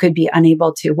home. You could be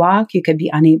unable to walk. You could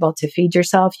be unable to feed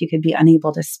yourself. You could be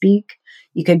unable to speak.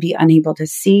 You could be unable to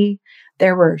see.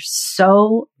 There were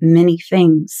so many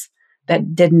things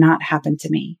that did not happen to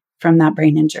me from that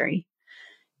brain injury.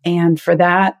 And for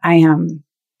that,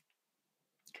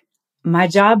 my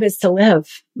job is to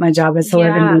live. My job is to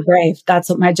live and be brave. That's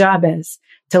what my job is,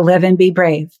 to live and be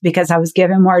brave, because I was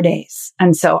given more days.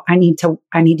 And so I need to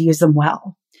use them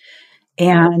well.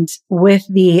 And with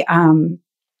the,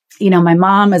 my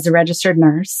mom is a registered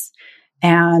nurse,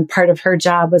 and part of her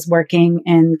job was working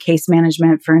in case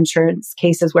management for insurance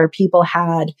cases where people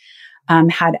had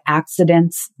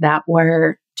accidents that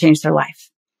changed their life.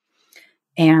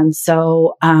 And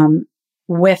so,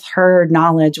 with her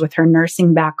knowledge, with her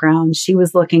nursing background, she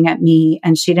was looking at me,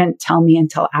 and she didn't tell me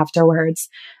until afterwards,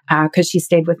 because she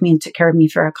stayed with me and took care of me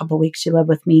for a couple of weeks. She lived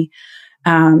with me.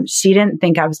 She didn't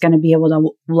think I was going to be able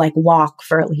to walk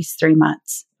for at least 3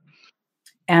 months.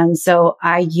 And so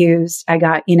I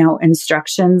got,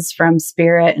 instructions from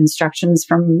spirit, instructions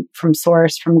from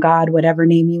source, from God, whatever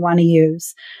name you want to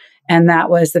use. And that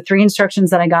was the 3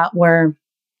 instructions that I got were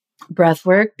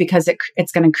breathwork, because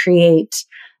it's going to create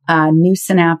new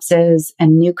synapses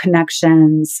and new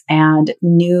connections and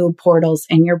new portals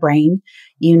in your brain.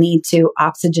 You need to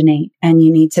oxygenate, and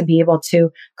you need to be able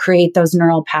to create those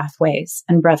neural pathways.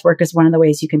 And breathwork is one of the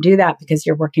ways you can do that, because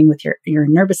you're working with your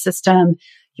nervous system.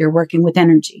 You're working with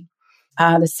energy.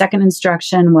 The second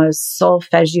instruction was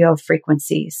solfeggio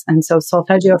frequencies. And so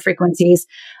solfeggio frequencies,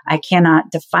 I cannot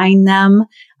define them,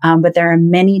 but there are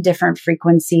many different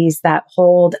frequencies that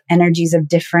hold energies of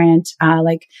different,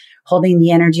 like holding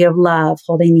the energy of love,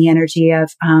 holding the energy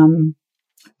of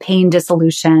pain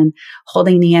dissolution,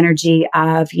 holding the energy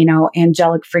of,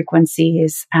 angelic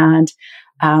frequencies and,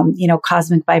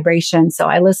 cosmic vibration. So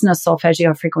I listen to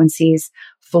solfeggio frequencies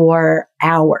for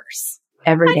hours.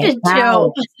 Every day. I did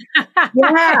too. Yeah.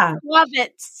 I love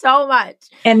it so much.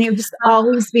 And they would just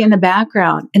always be in the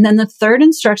background. And then the third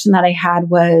instruction that I had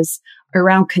was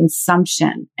around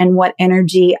consumption and what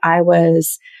energy I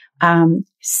was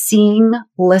seeing,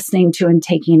 listening to, and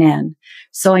taking in.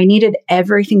 So I needed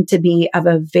everything to be of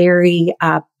a very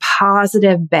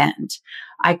positive bent.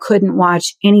 I couldn't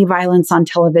watch any violence on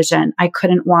television. I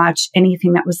couldn't watch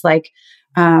anything that was like,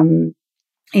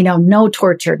 no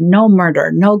torture, no murder,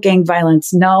 no gang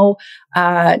violence, no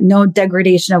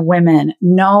degradation of women,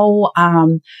 no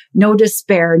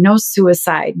despair, no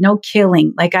suicide, no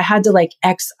killing. Like I had to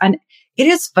it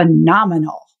is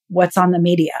phenomenal what's on the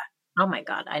media. Oh my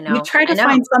God. I know. You try to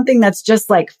find something that's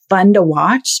just fun to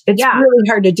watch. It's really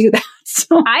hard to do that.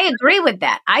 So. I agree with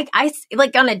that. I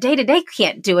on a day-to-day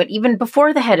can't do it even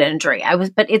before the head injury.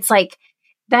 But it's like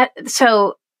that.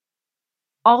 So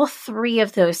all 3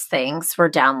 of those things were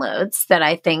downloads that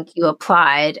I think you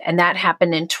applied, and that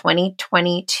happened in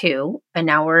 2022, and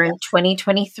now we're in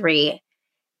 2023,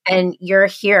 and you're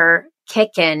here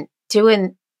kicking,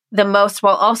 doing the most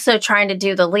while also trying to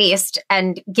do the least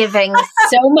and giving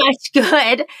so much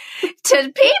good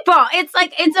to people.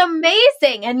 It's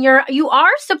amazing. And you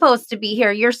are supposed to be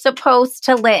here. You're supposed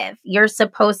to live. You're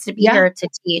supposed to be here to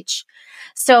teach.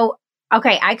 So,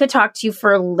 okay, I could talk to you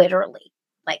for literally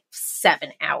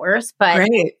 7 hours, but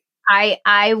Great.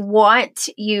 I want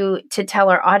you to tell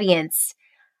our audience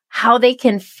how they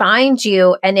can find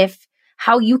you and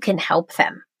how you can help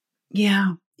them.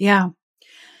 Yeah. Yeah.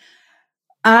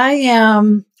 I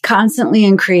am constantly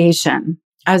in creation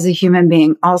as a human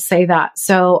being. I'll say that.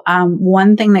 So,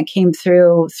 one thing that came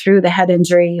through the head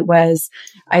injury was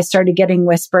I started getting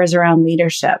whispers around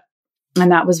leadership.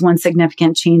 And that was one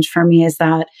significant change for me, is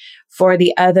that for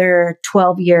the other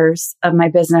 12 years of my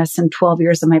business and 12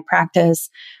 years of my practice,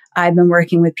 I've been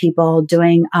working with people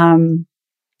doing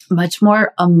much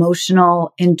more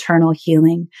emotional internal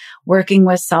healing, working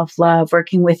with self-love,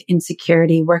 working with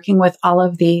insecurity, working with all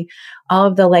of the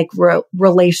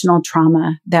relational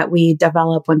trauma that we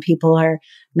develop when people are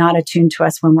not attuned to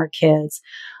us when we're kids,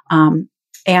 and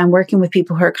working with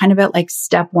people who are kind of at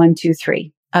step 1, 2,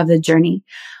 3 of the journey.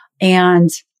 And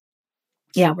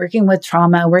working with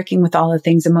trauma, working with all the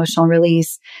things, emotional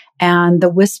release. And the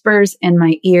whispers in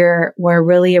my ear were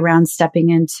really around stepping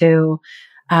into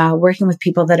working with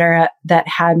people that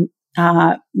had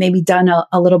maybe done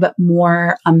a little bit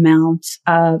more amount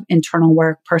of internal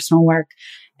work, personal work,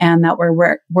 and that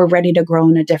we're ready to grow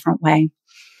in a different way.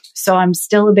 So I'm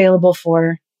still available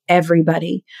for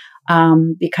everybody,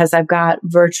 because I've got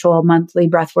virtual monthly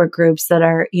breathwork groups that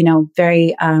are,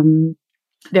 very,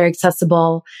 very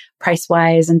accessible price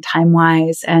wise and time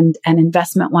wise and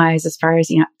investment wise, as far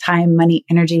as, time, money,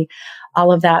 energy,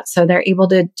 all of that. So they're able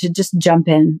to just jump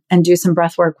in and do some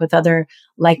breath work with other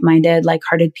like-minded,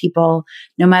 like-hearted people,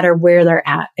 no matter where they're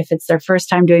at. If it's their first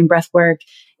time doing breath work,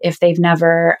 if they've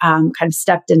never kind of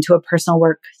stepped into a personal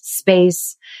work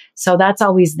space. So that's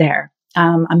always there.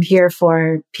 I'm here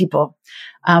for people.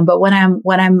 But what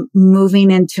I'm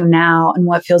moving into now, and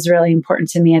what feels really important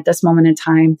to me at this moment in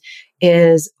time,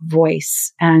 is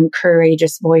voice and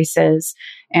courageous voices,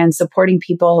 and supporting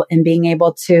people in being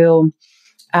able to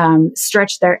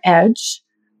stretch their edge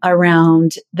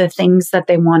around the things that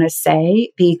they want to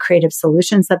say, the creative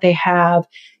solutions that they have,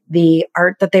 the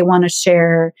art that they want to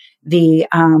share, the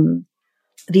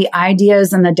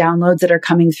ideas and the downloads that are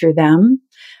coming through them.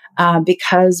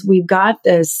 Because we've got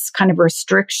this kind of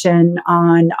restriction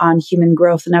on human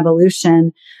growth and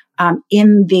evolution,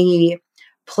 in the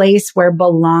place where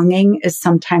belonging is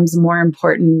sometimes more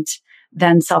important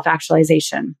than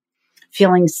self-actualization.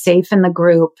 Feeling safe in the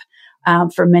group,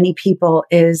 for many people,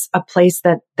 is a place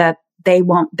that they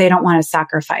don't want to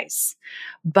sacrifice.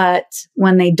 But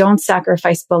when they don't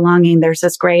sacrifice belonging, there's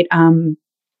this great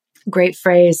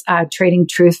phrase, trading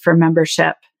truth for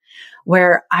membership,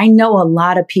 where I know a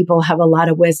lot of people have a lot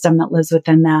of wisdom that lives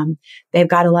within them. They've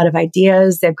got a lot of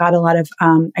ideas. They've got a lot of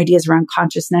ideas around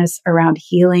consciousness, around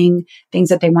healing, things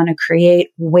that they want to create,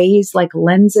 ways, like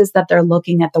lenses that they're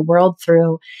looking at the world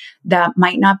through that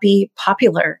might not be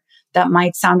popular, that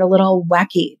might sound a little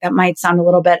wacky, that might sound a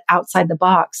little bit outside the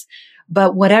box.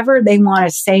 But whatever they want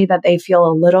to say that they feel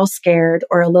a little scared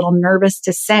or a little nervous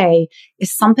to say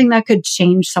is something that could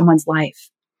change someone's life.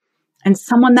 And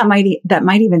someone that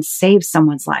might even save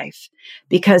someone's life,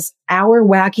 because our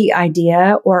wacky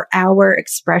idea or our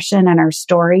expression and our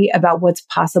story about what's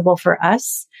possible for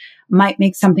us might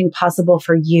make something possible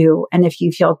for you. And if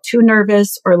you feel too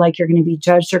nervous or like you're going to be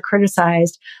judged or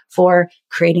criticized for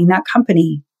creating that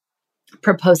company,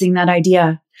 proposing that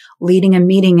idea, leading a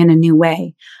meeting in a new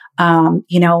way,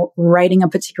 writing a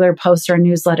particular post or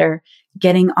newsletter,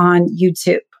 getting on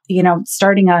YouTube,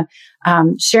 starting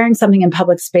sharing something in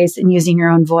public space and using your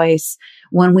own voice.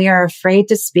 When we are afraid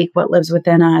to speak what lives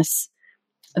within us,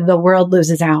 the world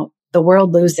loses out. The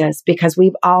world loses, because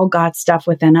we've all got stuff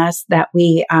within us that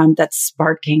that's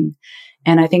sparking.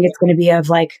 And I think it's going to be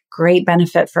of great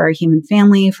benefit for our human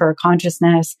family, for our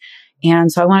consciousness.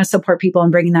 And so I want to support people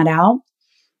in bringing that out.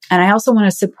 And I also want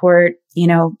to support,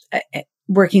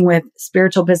 working with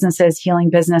spiritual businesses, healing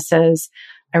businesses.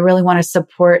 I really want to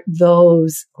support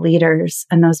those leaders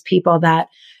and those people that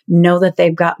know that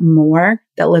they've got more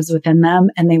that lives within them,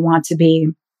 and they want to be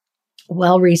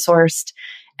well resourced,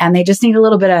 and they just need a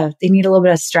little bit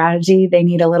of strategy. They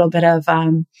need a little bit of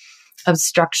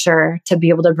structure to be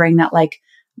able to bring that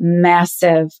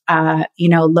massive,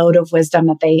 load of wisdom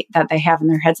that they have in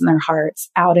their heads and their hearts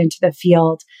out into the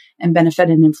field and benefit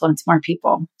and influence more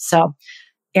people. So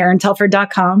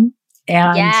ErinTelford.com,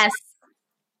 and yes,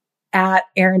 at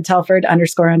Erin Telford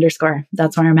 __.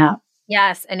 That's where I'm at.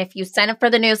 Yes. And if you sign up for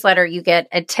the newsletter, you get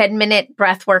a 10-minute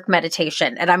breathwork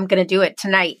meditation, and I'm going to do it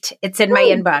tonight. It's in my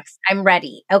inbox. I'm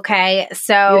ready. Okay.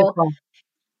 So Beautiful.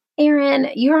 Erin,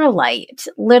 you're a light.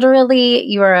 Literally,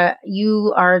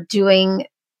 you are doing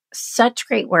such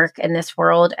great work in this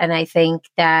world. And I think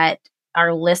that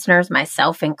our listeners,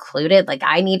 myself included,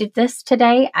 I needed this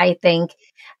today. I think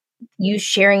you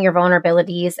sharing your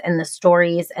vulnerabilities and the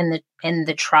stories and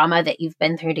the trauma that you've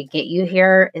been through to get you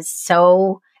here is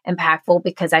so impactful,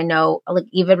 because I know,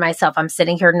 even myself, I'm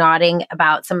sitting here nodding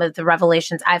about some of the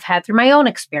revelations I've had through my own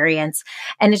experience.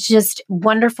 And it's just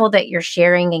wonderful that you're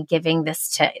sharing and giving this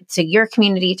to your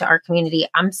community, to our community.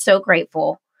 I'm so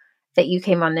grateful that you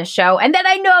came on this show and that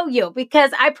I know you, because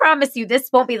I promise you,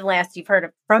 this won't be the last you've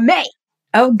heard from me.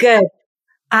 Oh, good.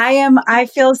 I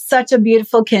feel such a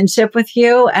beautiful kinship with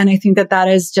you. And I think that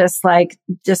is just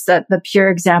the pure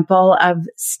example of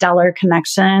stellar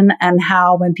connection, and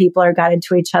how when people are guided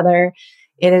to each other,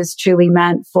 it is truly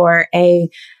meant for a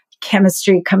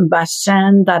chemistry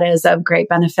combustion that is of great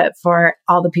benefit for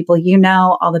all the people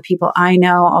all the people I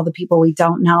know, all the people we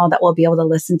don't know that will be able to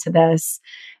listen to this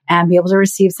and be able to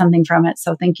receive something from it.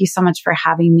 So thank you so much for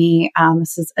having me.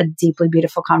 This is a deeply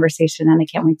beautiful conversation, and I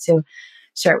can't wait to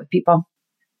share it with people.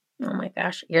 Oh my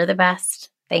gosh, you're the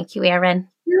best. Thank you, Erin.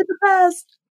 You're the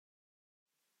best.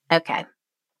 Okay.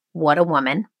 What a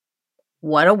woman.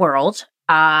 What a world.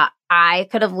 I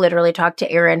could have literally talked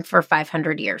to Erin for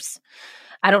 500 years.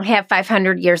 I don't have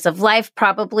 500 years of life,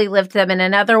 probably lived them in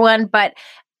another one, but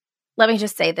let me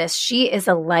just say this. She is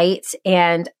a light,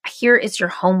 and here is your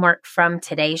homework from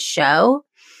today's show.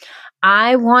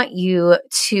 I want you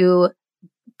to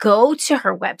go to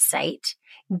her website,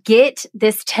 get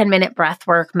this 10-minute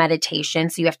breathwork meditation.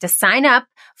 So you have to sign up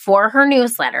for her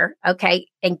newsletter, okay,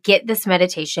 and get this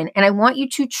meditation. And I want you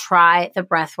to try the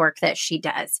breathwork that she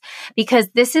does, because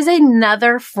this is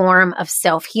another form of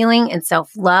self-healing and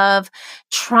self-love,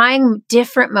 trying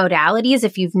different modalities.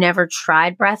 If you've never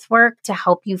tried breathwork, to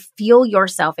help you feel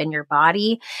yourself in your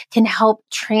body can help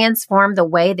transform the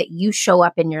way that you show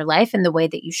up in your life and the way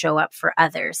that you show up for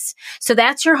others. So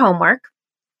that's your homework.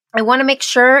 I want to make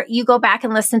sure you go back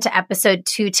and listen to episode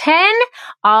 210,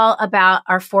 all about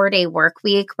our 4-day work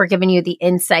week. We're giving you the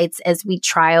insights as we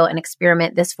trial and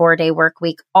experiment this 4-day work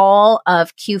week, all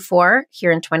of Q4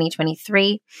 here in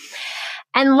 2023.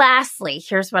 And lastly,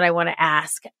 here's what I want to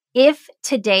ask. If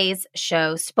today's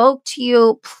show spoke to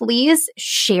you, please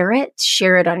share it.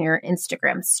 Share it on your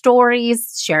Instagram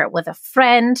stories, share it with a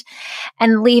friend,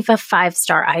 and leave a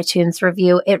 5-star iTunes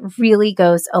review. It really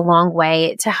goes a long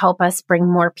way to help us bring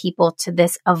more people to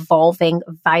this evolving,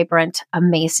 vibrant,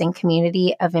 amazing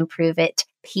community of Improve It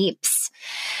peeps.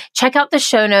 Check out the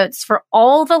show notes for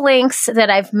all the links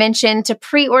that I've mentioned to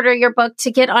pre-order your book,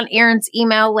 to get on Erin's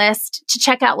email list, to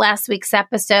check out last week's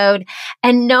episode.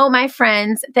 And know, my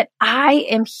friends, that I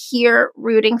am here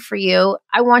rooting for you.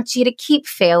 I want you to keep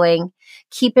failing,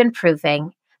 keep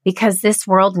improving, because this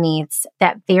world needs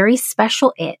that very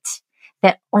special it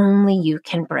that only you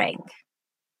can bring.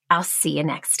 I'll see you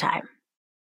next time.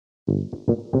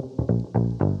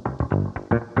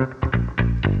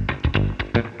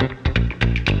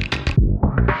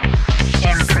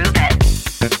 Improve it.